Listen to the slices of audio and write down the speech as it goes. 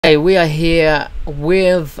Hey, we are here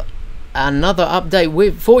with another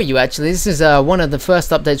update for you. Actually, this is one of the first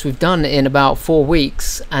updates we've done in about 4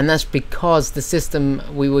 weeks, and that's because the system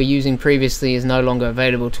we were using previously is no longer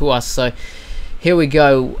available to us. So here we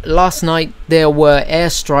go. Last night there were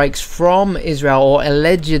airstrikes from Israel, or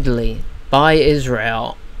allegedly by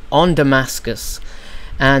Israel, on Damascus,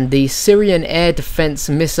 and the Syrian air defense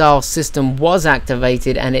missile system was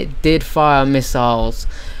activated and it did fire missiles.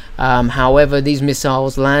 However, these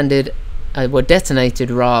missiles were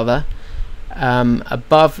detonated rather,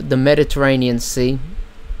 above the Mediterranean Sea,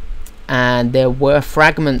 and there were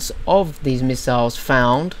fragments of these missiles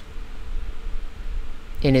found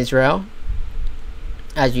in Israel.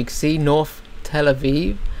 As you can see, North Tel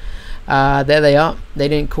Aviv, there they are. They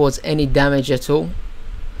didn't cause any damage at all,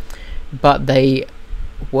 but they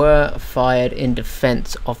were fired in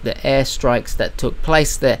defense of the airstrikes that took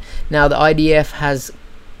place there. Now, the IDF has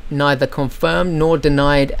neither confirmed nor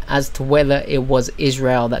denied as to whether it was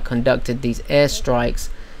Israel that conducted these airstrikes.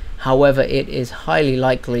 However, it is highly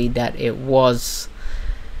likely that it was.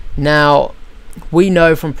 Now, we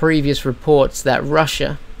know from previous reports that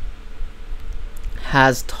Russia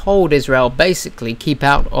has told Israel basically keep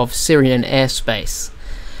out of Syrian airspace.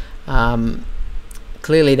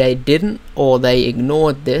 Clearly they didn't, or they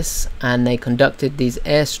ignored this and they conducted these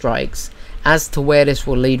airstrikes. As to where this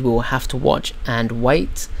will lead, we will have to watch and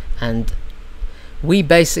wait. And we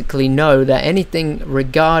basically know that anything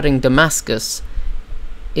regarding Damascus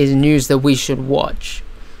is news that we should watch.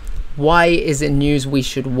 Why is it news we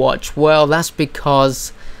should watch? Well, that's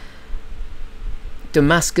because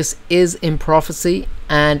Damascus is in prophecy,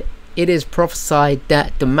 and it is prophesied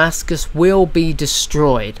that Damascus will be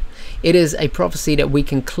destroyed. It is a prophecy that we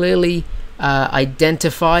can clearly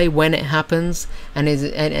identify when it happens, and it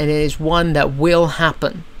is one that will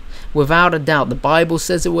happen. Without a doubt, the Bible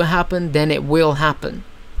says it will happen, then it will happen.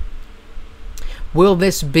 Will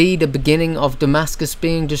this be the beginning of Damascus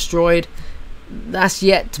being destroyed? That's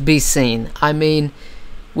yet to be seen. I mean,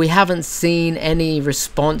 we haven't seen any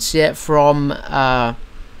response yet from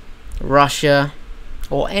Russia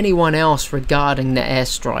or anyone else regarding the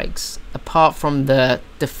airstrikes, apart from the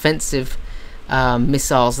defensive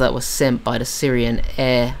missiles that were sent by the Syrian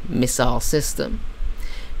air missile system.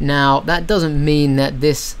 Now, that doesn't mean that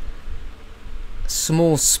this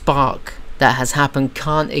small spark that has happened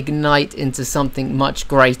can't ignite into something much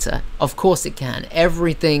greater. Of course it can.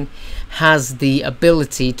 Everything has the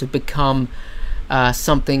ability to become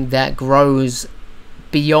something that grows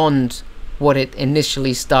beyond what it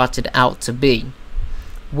initially started out to be.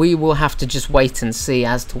 We will have to just wait and see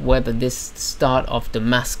as to whether this start of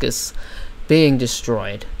Damascus being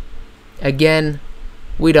destroyed. Again,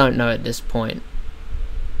 we don't know at this point.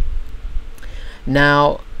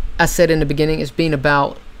 Now, as said in the beginning, it's been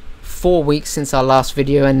about 4 weeks since our last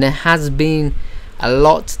video, and there has been a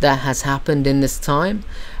lot that has happened in this time.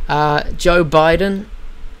 Joe Biden,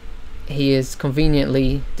 he is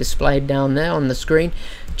conveniently displayed down there on the screen.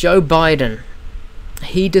 Joe Biden,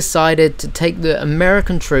 he decided to take the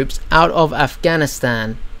American troops out of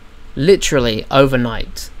Afghanistan literally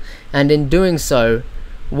overnight, and in doing so,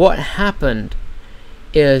 what happened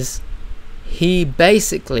is he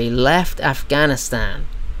basically left Afghanistan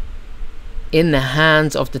in the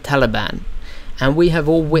hands of the Taliban. And we have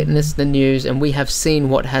all witnessed the news, and we have seen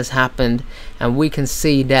what has happened, and we can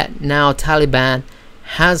see that now Taliban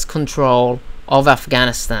has control of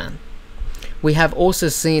Afghanistan. We have also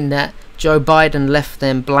seen that Joe Biden left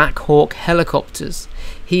them Black Hawk helicopters.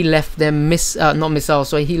 He left them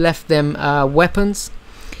he left them weapons.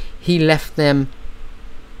 He left them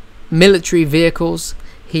military vehicles.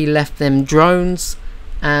 He left them drones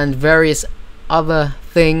and various other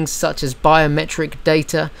things such as biometric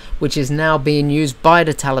data, which is now being used by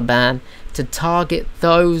the Taliban to target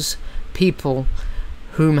those people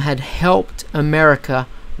whom had helped America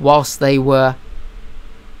whilst they were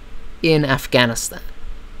in Afghanistan.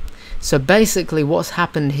 So basically what's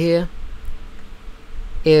happened here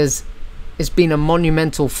is it's been a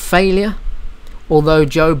monumental failure, although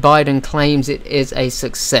Joe Biden claims it is a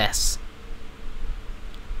success.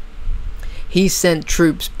 He sent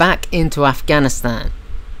troops back into Afghanistan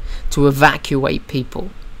to evacuate people,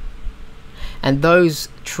 and those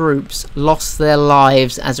troops lost their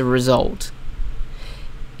lives as a result.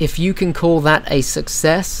 If you can call that a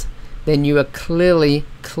success, then you are clearly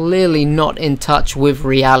not in touch with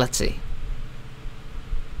reality.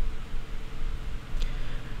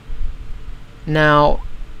 Now,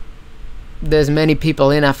 there's many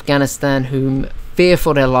people in Afghanistan who fear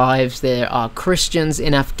for their lives. There are Christians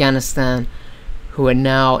in Afghanistan who are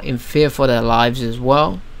now in fear for their lives as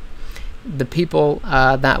well. The people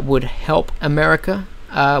that would help America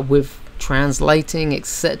with translating,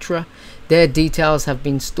 etc. Their details have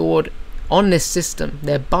been stored on this system.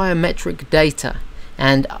 Their biometric data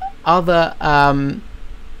and other,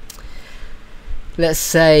 let's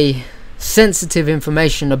say, sensitive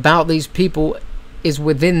information about these people is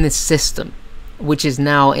within this system, which is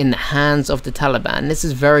now in the hands of the Taliban. This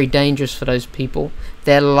is very dangerous for those people.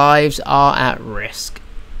 Their lives are at risk.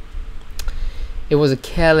 It was a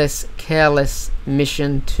careless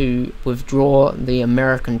mission to withdraw the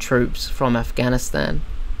American troops from Afghanistan.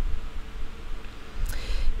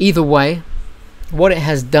 Either way, what it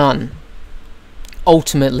has done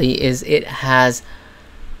ultimately is it has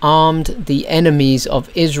armed the enemies of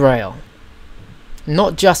Israel,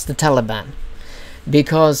 not just the Taliban,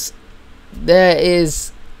 because there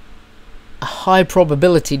is a high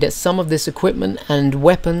probability that some of this equipment and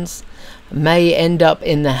weapons may end up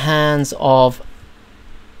in the hands of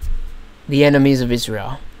the enemies of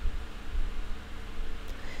Israel.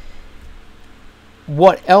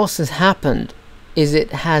 What else has happened is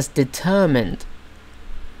it has determined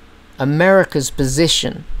America's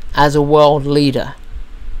position as a world leader.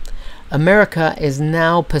 America is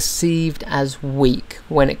now perceived as weak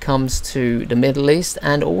when it comes to the Middle East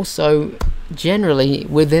and also generally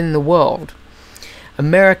within the world.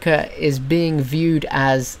 America is being viewed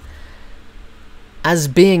as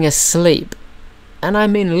being asleep. And I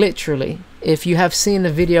mean literally. If you have seen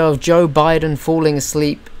the video of Joe Biden falling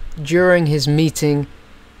asleep during his meeting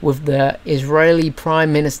with the Israeli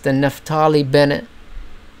Prime Minister Naftali Bennett,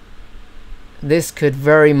 this could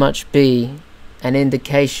very much be an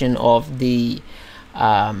indication of the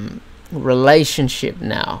relationship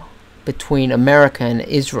now between America and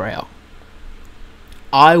Israel.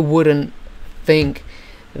 I wouldn't think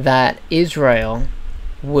that Israel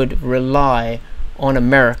would rely on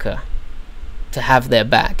America to have their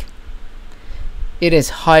back. It is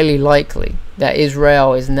highly likely that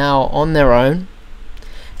Israel is now on their own,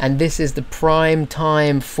 and this is the prime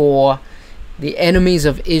time for the enemies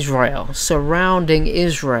of Israel surrounding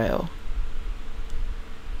Israel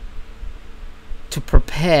to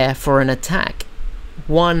prepare for an attack,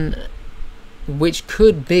 one which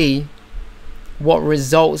could be what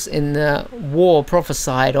results in the war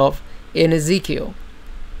prophesied of in Ezekiel.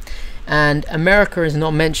 And America is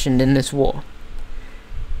not mentioned in this war,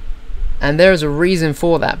 and there's a reason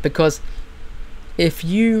for that, because if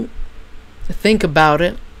you think about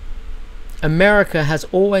it, America has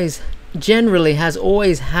always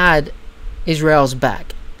had Israel's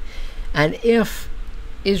back, and if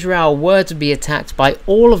Israel were to be attacked by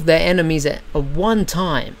all of their enemies at one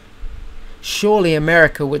time, surely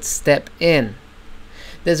America would step in.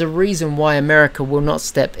 There's a reason why America will not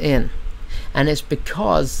step in, and it's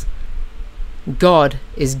because God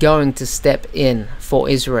is going to step in for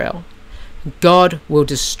Israel. God will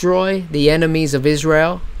destroy the enemies of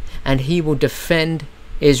Israel, and he will defend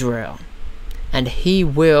Israel, and he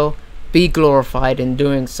will be glorified in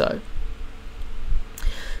doing so.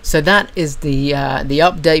 So that is the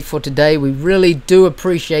update for today. We really do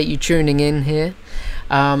appreciate you tuning in here.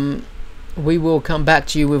 We will come back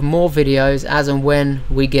to you with more videos as and when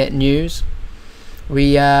we get news.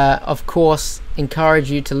 We of course encourage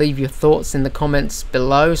you to leave your thoughts in the comments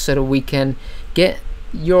below so that we can get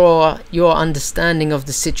your understanding of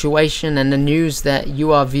the situation and the news that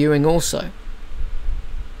you are viewing also.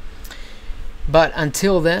 But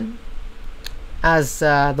until then, as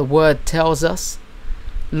the word tells us,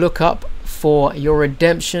 look up, for your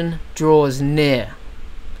redemption draws near.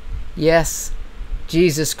 Yes,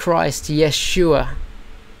 Jesus Christ, Yeshua,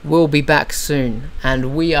 will be back soon,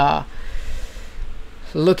 and we are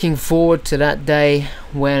looking forward to that day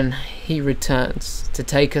when he returns to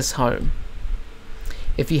take us home.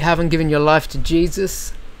 If you haven't given your life to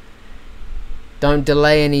Jesus, don't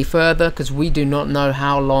delay any further, because we do not know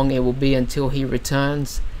how long it will be until he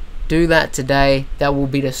returns. Do that today. That will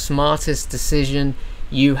be the smartest decision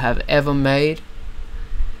you have ever made.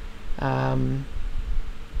 I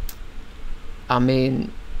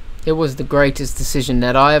mean, it was the greatest decision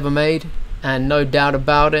that I ever made, and no doubt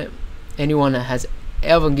about it, anyone that has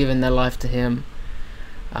ever given their life to him,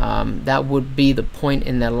 that would be the point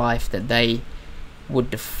in their life that they would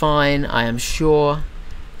define, I am sure,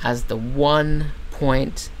 as the one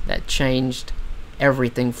point that changed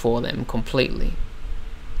everything for them completely.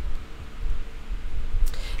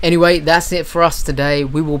 Anyway, that's it for us today.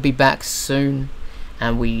 We will be back soon,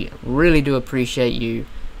 and we really do appreciate you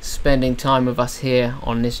spending time with us here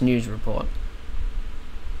on this news report.